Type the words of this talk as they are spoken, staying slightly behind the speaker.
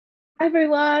Hi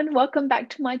everyone, welcome back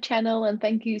to my channel and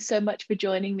thank you so much for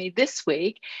joining me this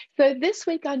week. So this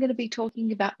week I'm going to be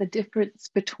talking about the difference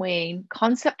between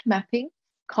concept mapping,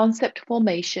 concept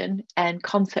formation, and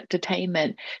concept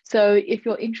attainment. So if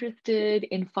you're interested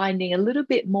in finding a little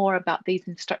bit more about these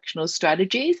instructional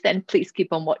strategies, then please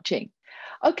keep on watching.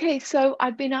 Okay, so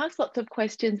I've been asked lots of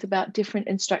questions about different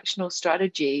instructional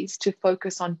strategies to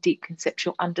focus on deep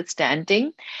conceptual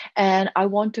understanding. And I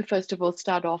want to first of all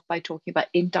start off by talking about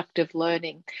inductive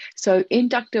learning. So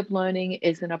inductive learning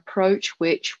is an approach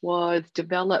which was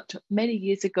developed many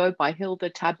years ago by Hilda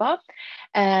Tabor,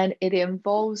 and it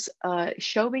involves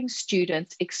showing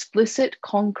students explicit,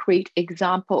 concrete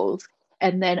examples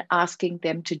and then asking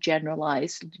them to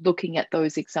generalize, looking at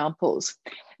those examples.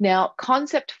 Now,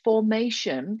 concept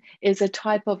formation is a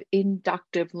type of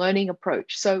inductive learning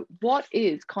approach. So what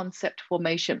is concept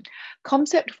formation?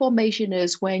 Concept formation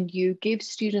is when you give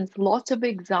students lots of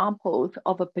examples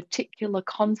of a particular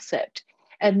concept,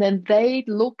 and then they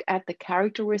look at the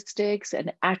characteristics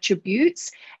and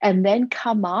attributes and then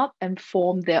come up and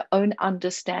form their own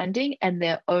understanding and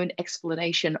their own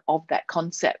explanation of that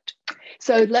concept.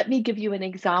 So let me give you an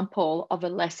example of a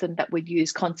lesson that would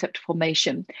use concept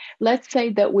formation. Let's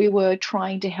say that we were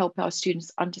trying to help our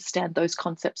students understand those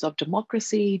concepts of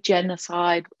democracy,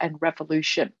 genocide, and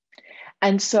revolution.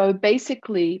 And so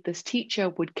basically, this teacher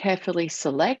would carefully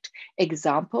select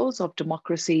examples of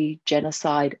democracy,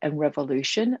 genocide, and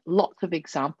revolution, lots of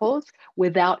examples,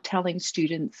 without telling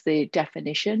students the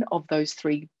definition of those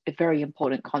three very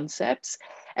important concepts.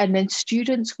 And then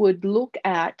students would look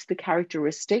at the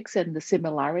characteristics and the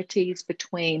similarities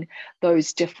between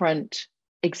those different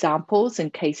examples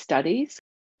and case studies.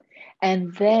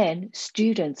 And then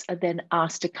students are then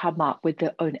asked to come up with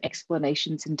their own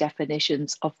explanations and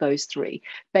definitions of those three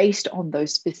based on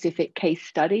those specific case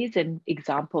studies and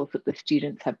examples that the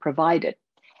students have provided.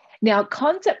 Now,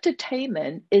 concept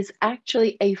attainment is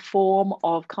actually a form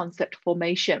of concept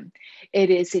formation. It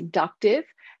is inductive.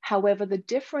 However, the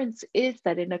difference is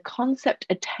that in a concept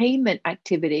attainment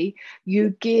activity,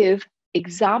 you give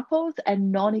examples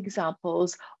and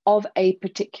non-examples of a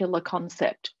particular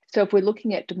concept. So if we're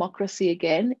looking at democracy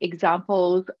again,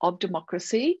 examples of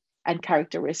democracy and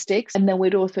characteristics, and then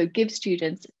we'd also give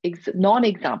students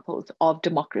non-examples of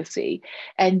democracy.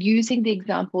 And using the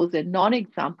examples and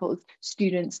non-examples,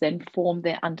 students then form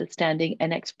their understanding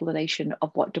and explanation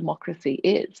of what democracy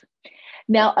is.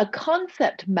 Now, a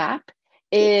concept map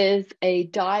is a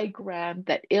diagram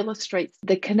that illustrates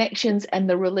the connections and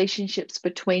the relationships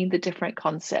between the different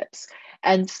concepts.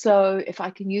 And so if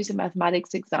I can use a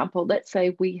mathematics example, let's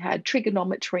say we had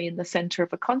trigonometry in the center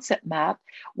of a concept map,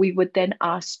 we would then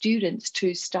ask students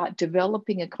to start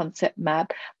developing a concept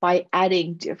map by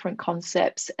adding different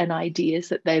concepts and ideas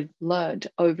that they've learned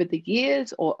over the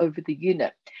years or over the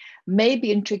unit.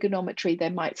 Maybe in trigonometry,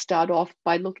 they might start off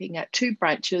by looking at two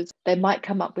branches. They might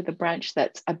come up with a branch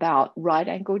that's about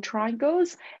right-angled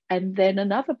triangles, and then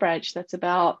another branch that's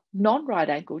about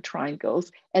non-right-angled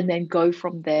triangles, and then go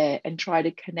from there and try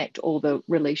to connect all the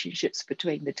relationships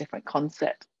between the different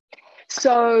concepts.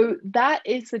 So that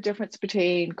is the difference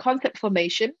between concept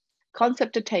formation,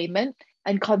 concept attainment,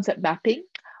 and concept mapping.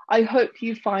 I hope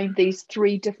you find these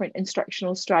three different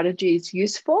instructional strategies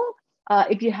useful.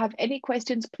 If you have any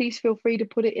questions, please feel free to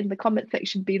put it in the comment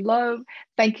section below.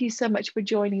 Thank you so much for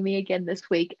joining me again this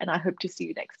week, and I hope to see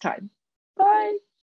you next time. Bye.